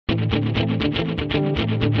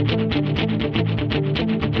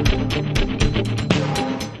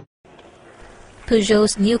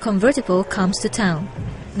Peugeot's new convertible comes to town.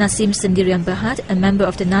 Nasim Sendirian Berhad, a member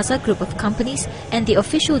of the NASA group of companies and the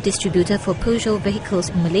official distributor for Peugeot vehicles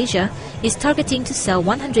in Malaysia, is targeting to sell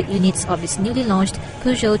 100 units of its newly launched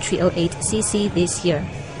Peugeot 308cc this year.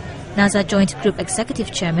 NASA Joint Group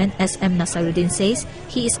Executive Chairman S.M. Nasaruddin says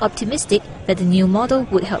he is optimistic that the new model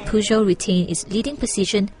would help Peugeot retain its leading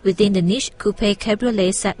position within the niche coupe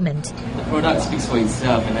cabriolet segment. The product speaks for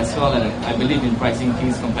itself, and as well, I believe in pricing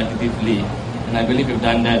things competitively. And I believe we've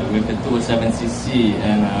done that with the 207cc,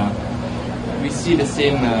 and we see the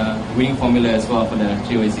same winning formula as well for the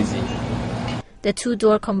 308cc. The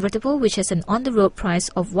two-door convertible, which has an on-the-road price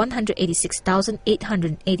of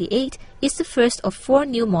 $186,888, is the first of 4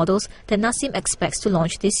 new models that Nasim expects to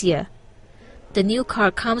launch this year. The new car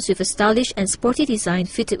comes with a stylish and sporty design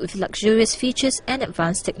fitted with luxurious features and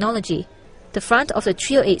advanced technology. The front of the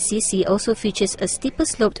 308cc also features a steeper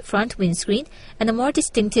sloped front windscreen and a more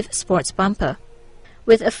distinctive sports bumper.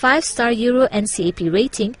 With a 5-star Euro NCAP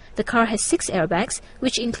rating, the car has 6 airbags,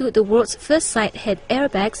 which include the world's first side head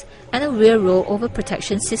airbags and a rear rollover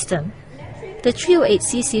protection system. The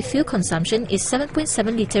 308cc fuel consumption is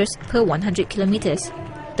 7.7 litres per 100 kilometres.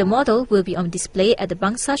 The model will be on display at the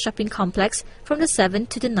Bangsa Shopping Complex from the 7th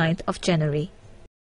to the 9th of January.